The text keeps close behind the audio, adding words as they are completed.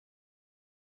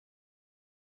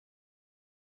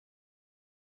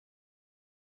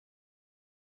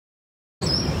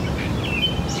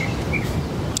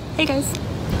Hey guys!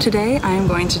 Today I am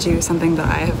going to do something that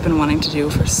I have been wanting to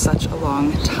do for such a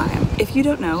long time. If you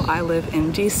don't know, I live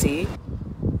in DC.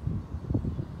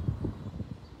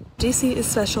 DC is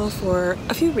special for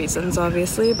a few reasons,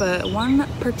 obviously, but one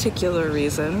particular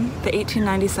reason, the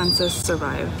 1890 census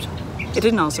survived. It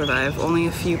didn't all survive, only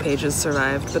a few pages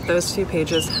survived, but those few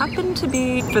pages happen to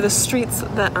be for the streets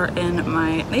that are in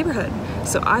my neighborhood.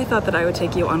 So I thought that I would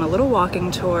take you on a little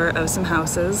walking tour of some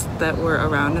houses that were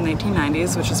around in the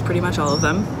 1890s, which is pretty much all of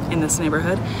them in this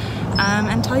neighborhood,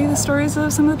 and tell you the stories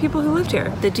of some of the people who lived here.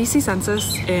 The DC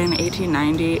Census in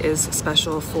 1890 is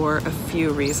special for a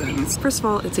few reasons. First of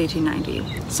all, it's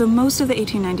 1890. So most of the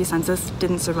 1890 census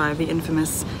didn't survive the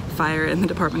infamous fire in the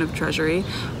Department of Treasury,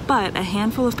 but a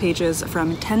handful of pages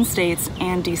from 10 states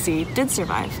and DC did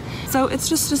survive. So it's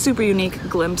just a super unique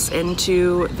glimpse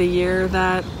into the year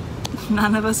that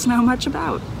none of us know much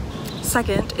about.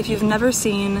 Second, if you've never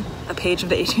seen a page of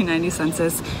the 1890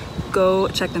 census, go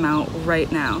check them out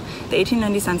right now. The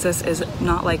 1890 census is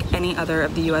not like any other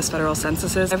of the US federal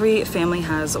censuses. Every family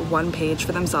has one page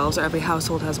for themselves, or every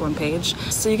household has one page.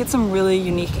 So you get some really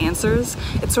unique answers.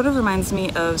 It sort of reminds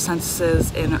me of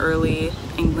censuses in early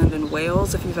England and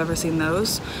Wales, if you've ever seen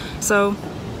those. So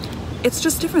it's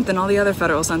just different than all the other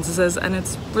federal censuses, and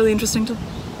it's really interesting to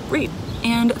read.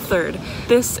 And third,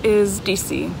 this is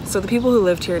DC. So the people who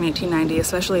lived here in 1890,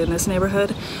 especially in this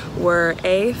neighborhood, were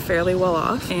A, fairly well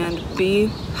off, and B,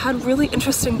 had really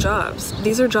interesting jobs.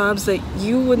 These are jobs that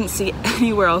you wouldn't see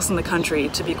anywhere else in the country,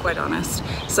 to be quite honest.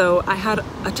 So I had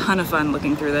a ton of fun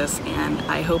looking through this, and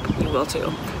I hope you will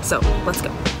too. So let's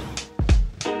go.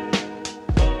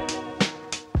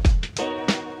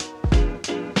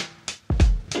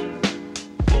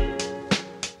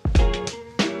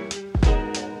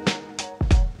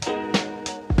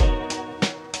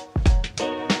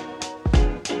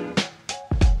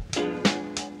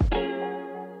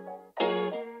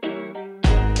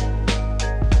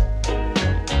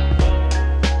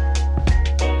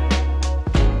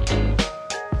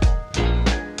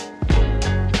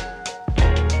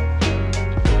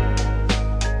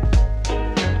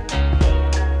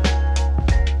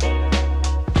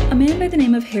 A man by the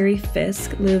name of Harry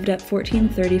Fisk lived at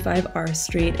 1435 R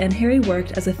Street, and Harry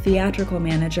worked as a theatrical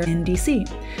manager in DC.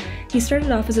 He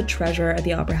started off as a treasurer at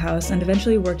the Opera House and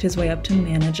eventually worked his way up to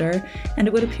manager, and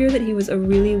it would appear that he was a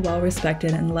really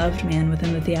well-respected and loved man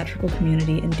within the theatrical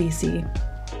community in DC.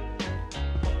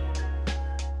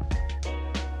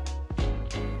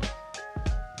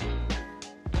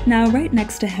 Now, right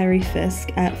next to Harry Fisk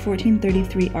at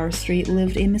 1433 R Street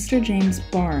lived a Mr. James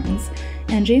Barnes,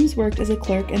 and James worked as a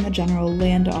clerk in the General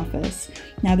Land Office.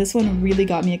 Now, this one really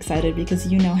got me excited because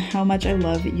you know how much I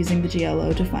love using the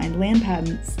GLO to find land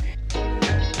patents.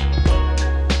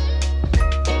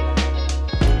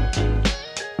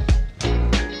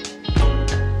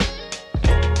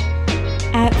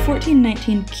 At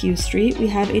 1419 Q Street, we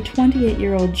have a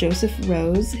 28-year-old Joseph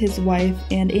Rose, his wife,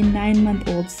 and a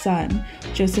 9-month-old son.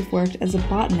 Joseph worked as a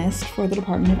botanist for the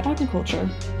Department of Agriculture.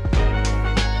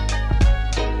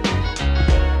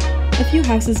 A few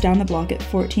houses down the block at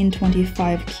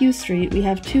 1425 Q Street, we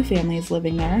have two families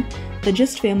living there. The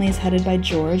Gist family is headed by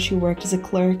George, who worked as a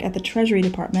clerk at the Treasury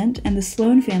Department, and the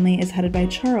Sloan family is headed by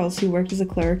Charles, who worked as a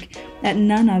clerk at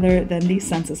none other than the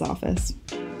Census Office.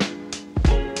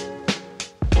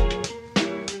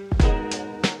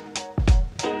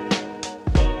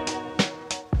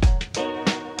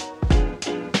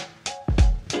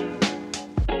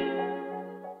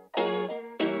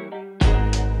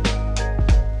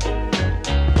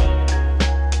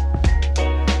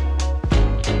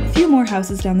 More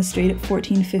houses down the street at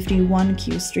 1451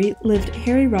 Q Street lived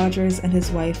Harry Rogers and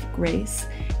his wife Grace.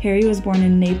 Harry was born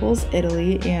in Naples,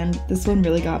 Italy, and this one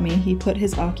really got me. He put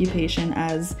his occupation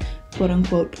as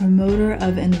quote-unquote promoter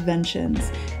of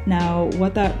inventions. Now,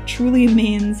 what that truly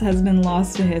means has been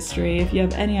lost to history. If you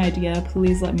have any idea,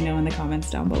 please let me know in the comments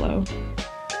down below.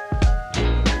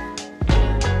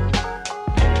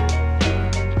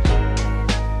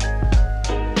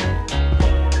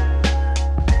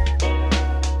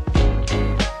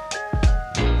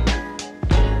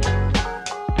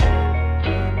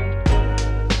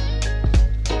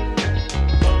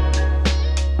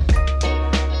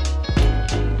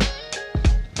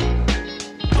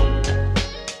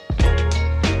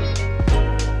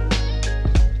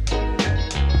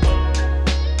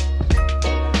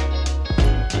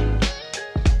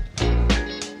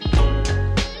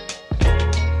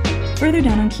 Further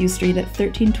down on Q Street at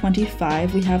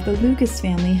 1325, we have the Lucas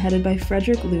family headed by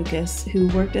Frederick Lucas, who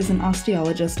worked as an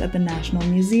osteologist at the National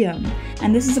Museum.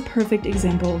 And this is a perfect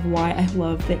example of why I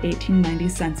love the 1890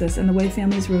 census and the way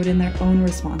families wrote in their own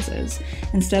responses.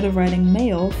 Instead of writing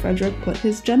male, Frederick put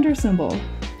his gender symbol.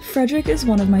 Frederick is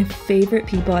one of my favorite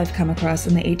people I've come across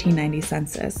in the 1890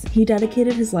 census. He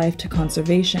dedicated his life to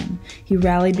conservation. He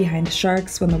rallied behind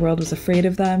sharks when the world was afraid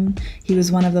of them. He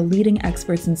was one of the leading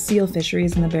experts in seal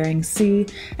fisheries in the Bering Sea,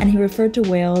 and he referred to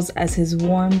whales as his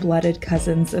warm-blooded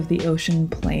cousins of the ocean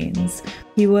plains.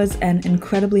 He was an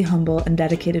incredibly humble and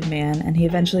dedicated man, and he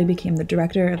eventually became the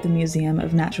director of the Museum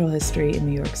of Natural History in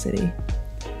New York City.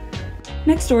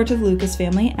 Next door to the Lucas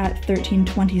family, at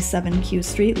 1327 Q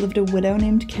Street, lived a widow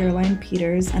named Caroline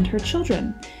Peters and her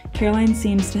children. Caroline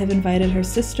seems to have invited her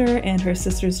sister and her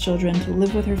sister's children to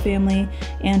live with her family,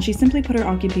 and she simply put her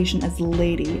occupation as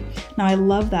lady. Now I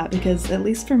love that because, at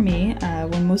least for me,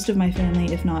 when most of my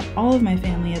family, if not all of my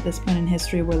family at this point in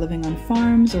history, were living on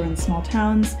farms or in small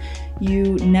towns,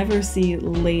 you never see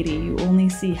lady, you only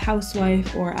see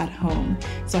housewife or at home.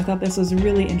 So I thought this was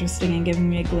really interesting in giving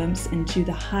me a glimpse into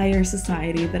the higher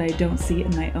society that I don't see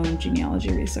in my own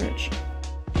genealogy research.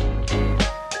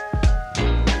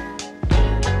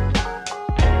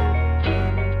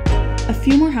 A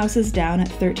few more houses down at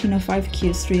 1305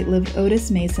 Q Street lived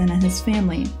Otis Mason and his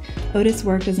family. Otis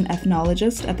worked as an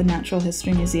ethnologist at the Natural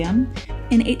History Museum.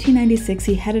 In 1896,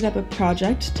 he headed up a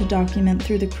project to document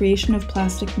through the creation of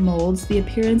plastic molds the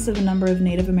appearance of a number of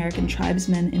Native American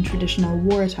tribesmen in traditional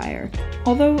war attire.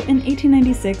 Although in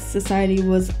 1896, society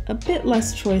was a bit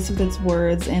less choice with its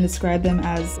words and described them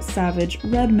as savage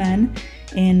red men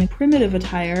in primitive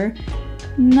attire,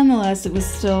 nonetheless, it was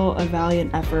still a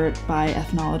valiant effort by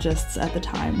ethnologists at the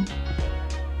time.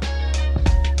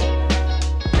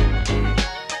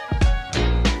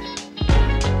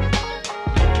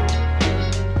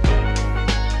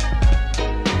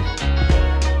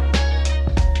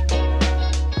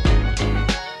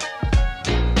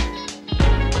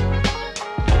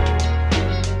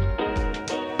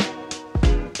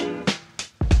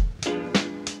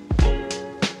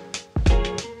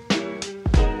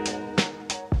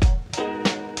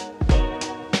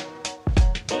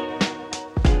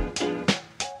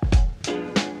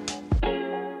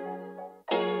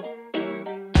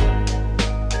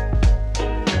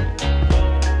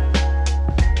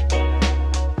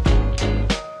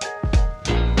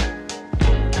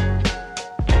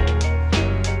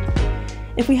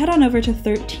 If we head on over to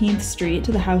 13th Street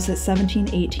to the house at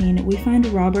 1718, we find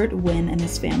Robert Wynne and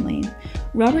his family.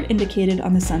 Robert indicated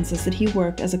on the census that he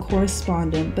worked as a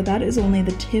correspondent, but that is only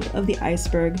the tip of the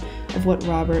iceberg of what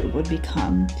Robert would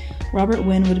become. Robert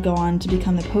Wynne would go on to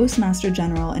become the Postmaster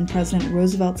General in President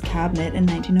Roosevelt's cabinet in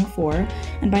 1904,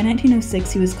 and by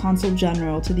 1906 he was Consul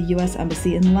General to the US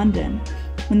Embassy in London.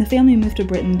 When the family moved to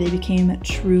Britain, they became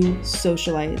true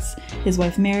socialites. His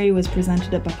wife Mary was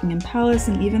presented at Buckingham Palace,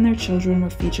 and even their children were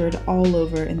featured all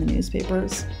over in the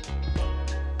newspapers.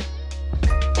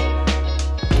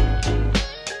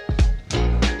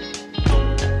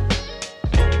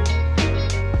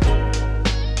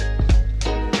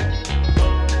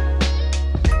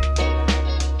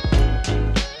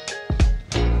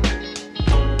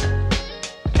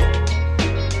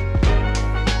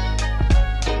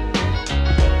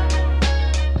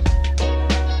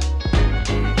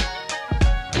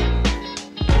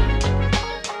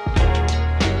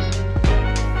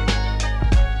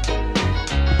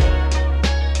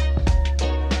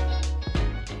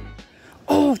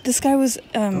 This guy was,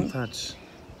 Don't touch.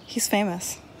 He's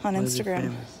famous on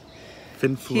Instagram.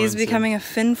 Finfluencer. He's becoming a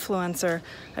finfluencer.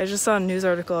 I just saw a news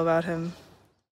article about him.